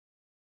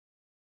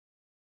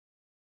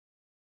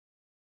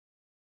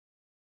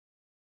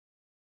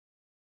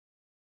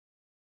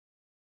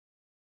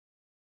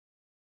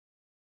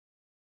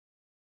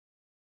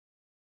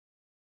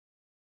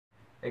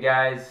Hey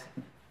guys,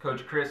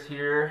 Coach Chris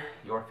here,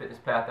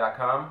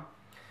 yourfitnesspath.com,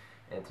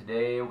 and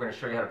today we're going to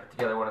show you how to put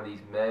together one of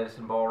these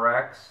medicine ball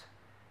racks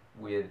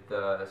with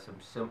some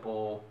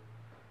simple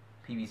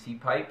PVC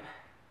pipe,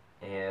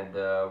 and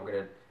we're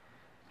going to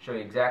show you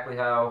exactly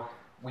how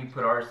we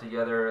put ours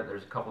together.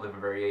 There's a couple different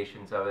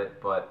variations of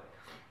it, but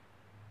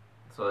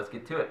so let's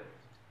get to it.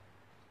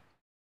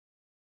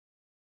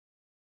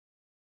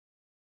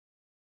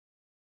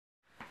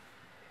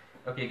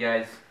 Okay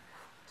guys,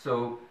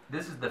 so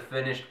this is the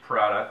finished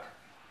product,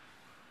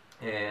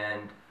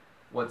 and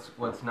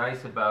what's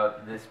nice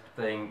about this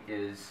thing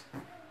is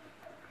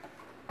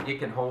it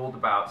can hold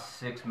about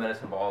 6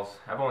 medicine balls.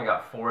 I've only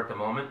got 4 at the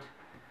moment,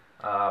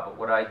 but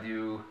what I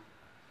do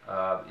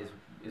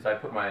is I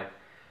put my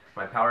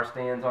power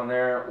stands on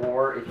there,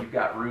 or if you've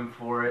got room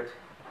for it,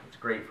 it's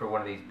great for one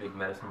of these big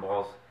medicine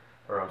balls,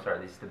 or I'm sorry,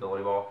 these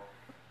stability ball,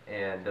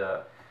 and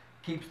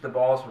keeps the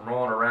balls from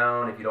rolling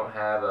around if you don't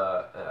have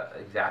a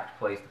exact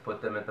place to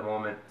put them at the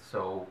moment.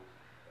 So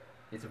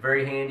it's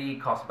very handy.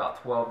 Costs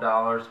about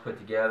 $12 to put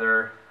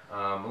together.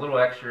 A little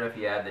extra if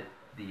you add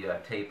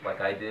the tape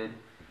like I did.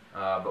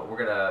 But we're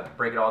gonna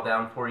break it all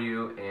down for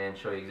you and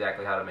show you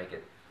exactly how to make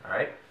it. All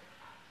right.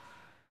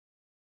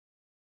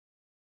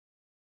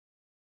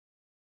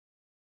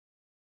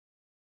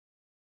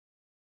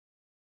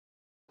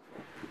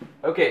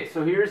 Okay,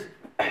 so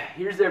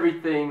here's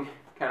everything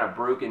kind of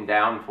broken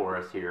down for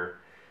us here.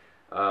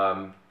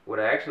 What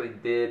I actually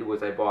did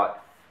was I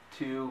bought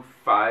 2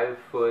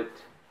 5-foot,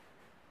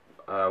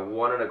 1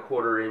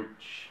 1/4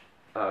 inch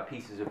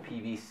pieces of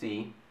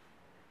PVC,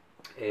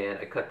 and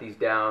I cut these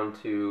down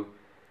to,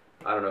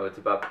 I don't know, it's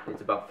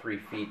about 3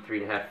 feet,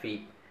 3.5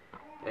 feet,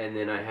 and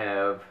then I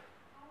have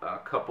a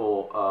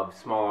couple of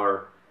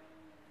smaller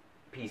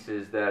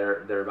pieces that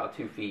are about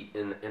 2 feet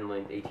in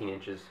length, 18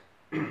 inches,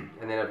 and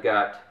then I've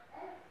got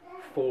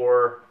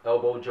 4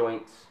 elbow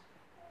joints,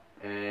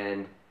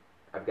 and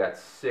I've got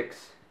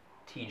 6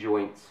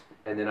 T-joints,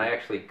 and then I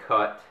actually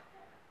cut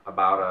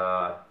about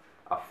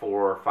a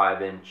 4 or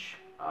 5 inch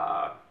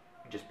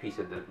just piece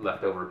of the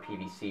leftover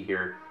PVC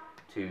here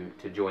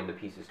to join the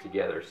pieces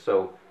together.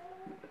 So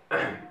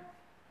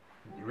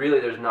really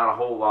there's not a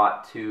whole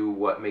lot to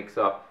what makes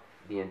up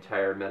the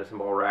entire medicine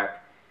ball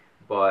rack,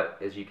 but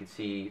as you can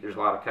see there's a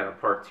lot of kind of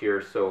parts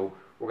here, so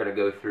we're going to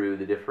go through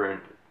the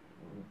different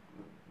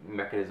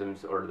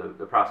mechanisms or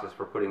the process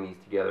for putting these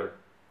together.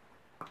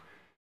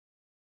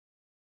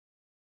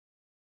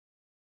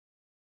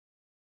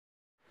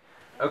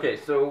 Okay,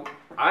 so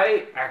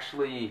I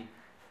actually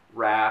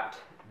wrapped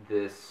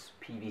this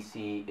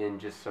PVC in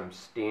just some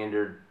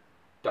standard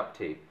duct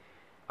tape,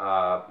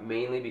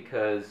 mainly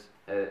because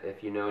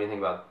if you know anything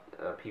about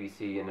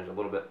PVC, and there's a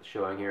little bit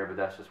showing here, but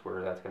that's just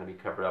where that's going to be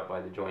covered up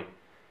by the joint.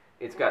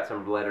 It's got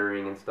some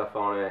lettering and stuff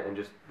on it, and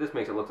just this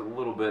makes it look a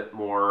little bit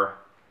more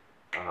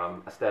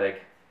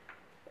aesthetic.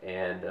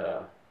 And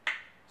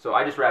so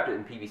I just wrapped it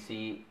in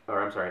PVC,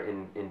 or I'm sorry,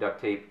 in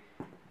duct tape.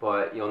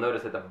 But you'll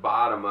notice at the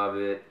bottom of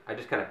it, I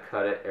just kind of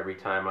cut it every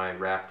time I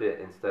wrapped it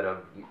instead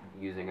of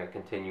using a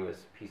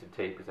continuous piece of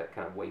tape, because that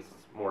kind of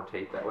wastes more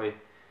tape that way.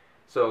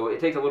 So it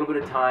takes a little bit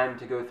of time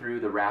to go through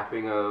the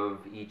wrapping of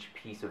each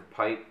piece of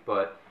pipe,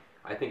 but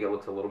I think it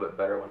looks a little bit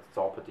better once it's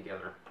all put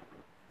together.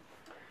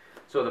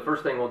 So the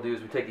first thing we'll do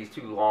is we take these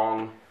 2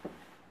 long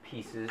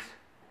pieces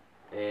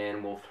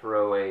and we'll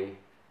throw a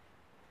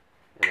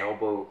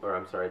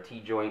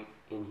T-joint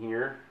in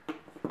here,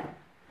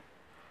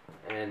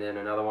 and then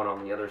another one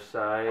on the other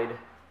side,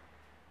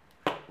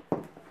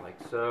 like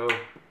so,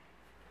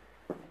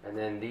 and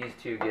then these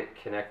 2 get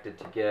connected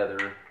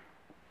together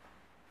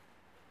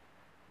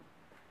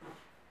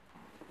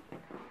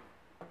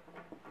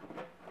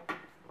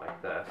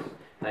like this.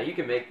 Now you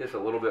can make this a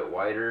little bit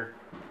wider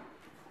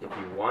if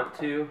you want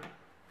to,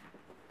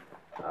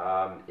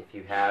 if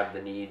you have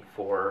the need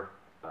for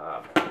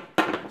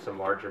some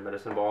larger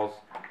medicine balls,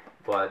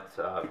 but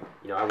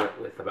you know,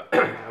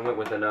 I went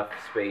with enough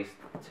space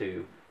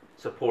to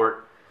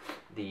support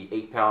the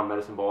 8-pound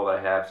medicine ball that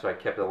I have, so I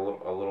kept it a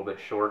little bit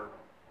short.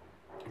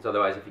 Because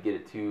otherwise, if you get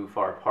it too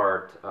far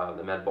apart,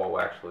 the med ball will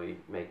actually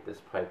make this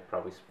pipe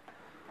probably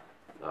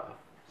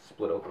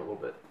split open a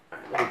little bit.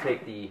 Right, let me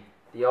take the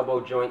elbow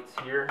joints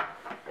here,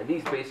 and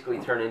these basically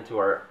turn into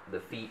the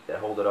feet that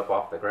hold it up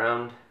off the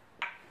ground.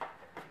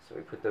 So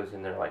we put those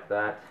in there like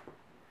that.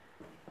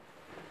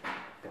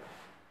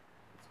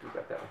 Let's do it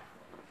back that way.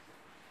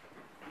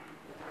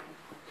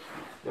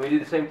 Then we do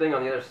the same thing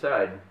on the other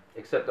side,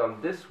 except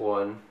on this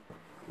one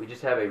we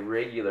just have a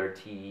regular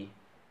T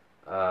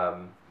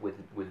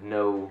with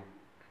no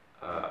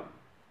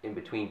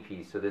in-between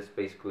piece. So this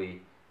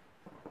basically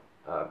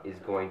is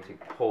going to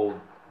hold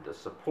the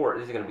support.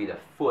 This is going to be the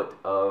foot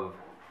of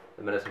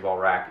the medicine ball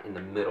rack in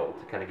the middle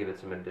to kind of give it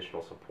some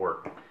additional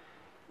support.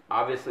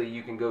 Obviously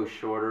you can go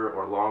shorter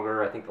or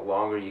longer. I think the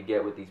longer you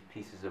get with these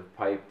pieces of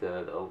pipe,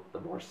 the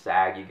more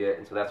sag you get,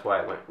 and so that's why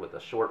I went with a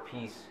short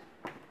piece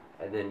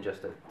and then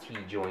just a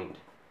T-joint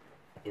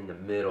in the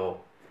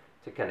middle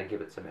to kind of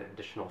give it some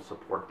additional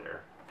support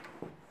there.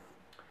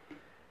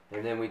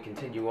 And then we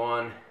continue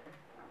on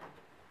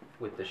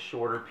with the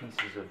shorter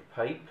pieces of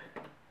pipe.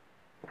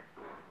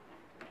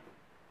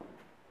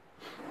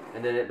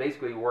 And then it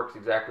basically works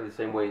exactly the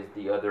same way as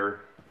the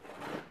other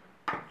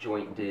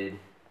joint did.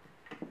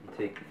 You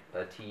take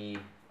a T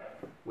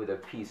with a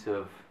piece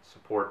of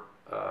support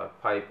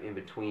pipe in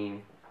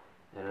between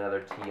and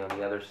another T on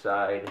the other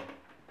side,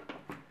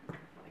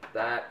 like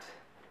that.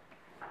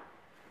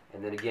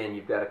 And then again,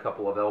 you've got a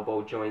couple of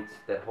elbow joints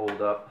that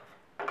hold up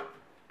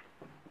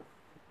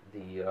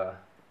the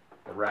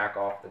rack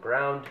off the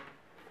ground.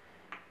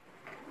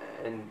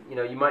 And you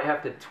know, you might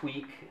have to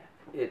tweak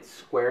its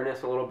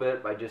squareness a little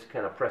bit by just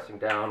kind of pressing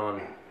down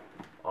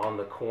on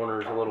the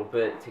corners a little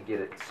bit to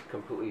get it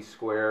completely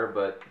square,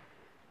 but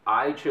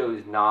I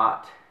chose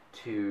not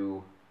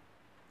to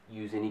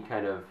use any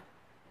kind of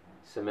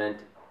cement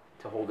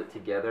to hold it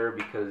together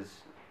because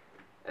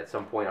at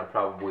some point I'll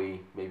probably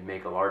maybe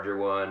make a larger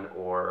one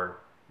or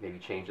maybe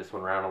change this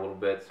one around a little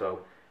bit, so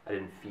I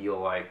didn't feel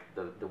like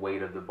the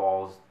weight of the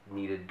balls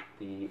needed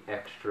the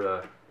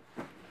extra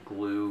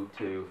glue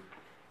to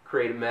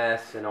create a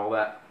mess and all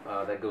that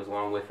that goes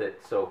along with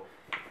it. So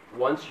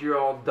once you're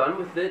all done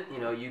with it, you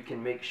know, you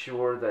can make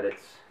sure that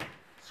it's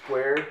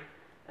square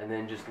and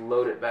then just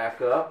load it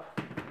back up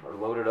or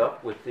load it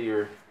up with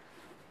your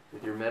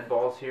med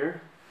balls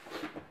here.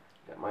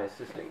 Got my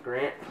assistant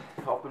Grant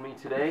helping me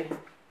today.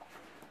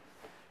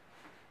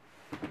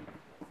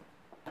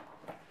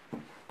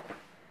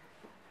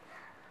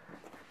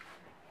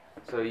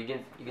 So you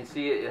can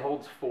see it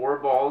holds 4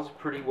 balls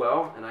pretty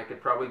well, and I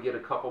could probably get a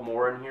couple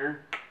more in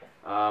here.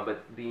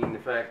 But being the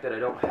fact that I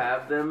don't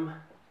have them,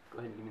 go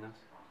ahead and give me those.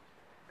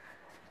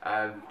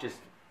 I've just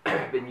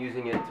been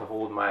using it to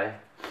hold my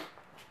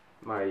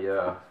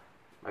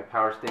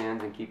power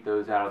stands and keep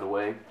those out of the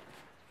way.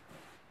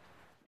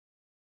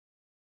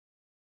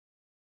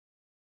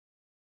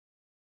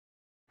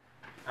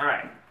 All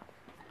right,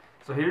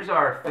 so here's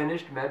our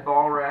finished med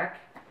ball rack,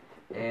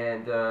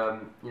 and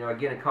you know,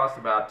 again, it costs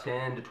about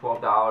 $10 to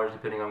 $12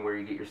 depending on where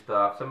you get your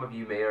stuff. Some of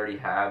you may already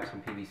have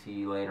some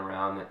PVC laying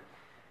around that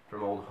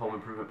from old home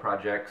improvement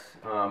projects.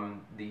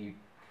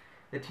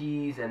 The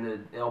T's and the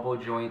elbow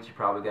joints you're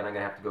probably gonna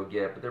have to go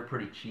get, but they're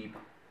pretty cheap.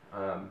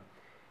 And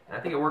I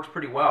think it works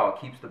pretty well.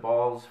 It keeps the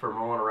balls from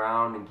rolling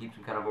around and keeps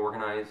them kind of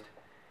organized.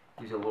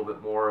 Gives you a little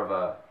bit more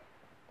of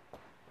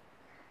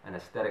an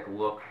aesthetic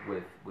look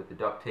with the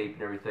duct tape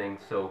and everything.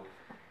 So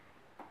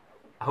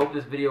I hope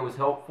this video was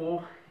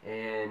helpful,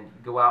 and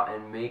go out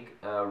and make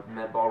a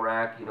med ball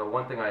rack. You know,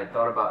 one thing I had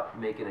thought about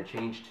making a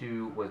change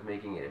to was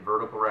making it a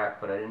vertical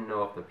rack, but I didn't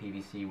know if the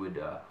PVC would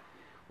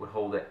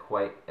hold it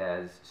quite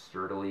as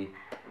sturdily.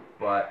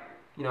 But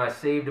you know, I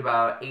saved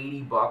about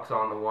 80 bucks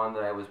on the one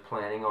that I was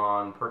planning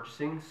on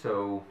purchasing,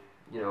 so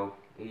you know,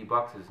 80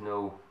 bucks is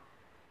no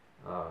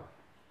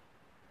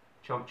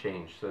chump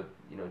change. So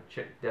you know,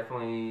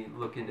 definitely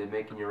look into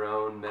making your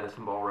own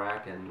medicine ball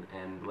rack,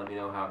 and let me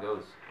know how it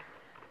goes.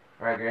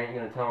 All right, Grant, you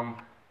gonna tell them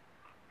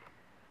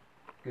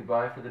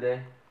goodbye for the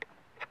day?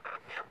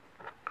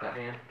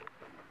 Batman?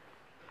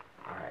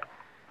 Alright.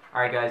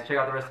 Alright guys, check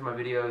out the rest of my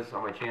videos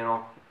on my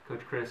channel, Coach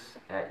Chris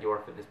at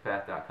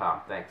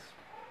yourfitnesspath.com. Thanks.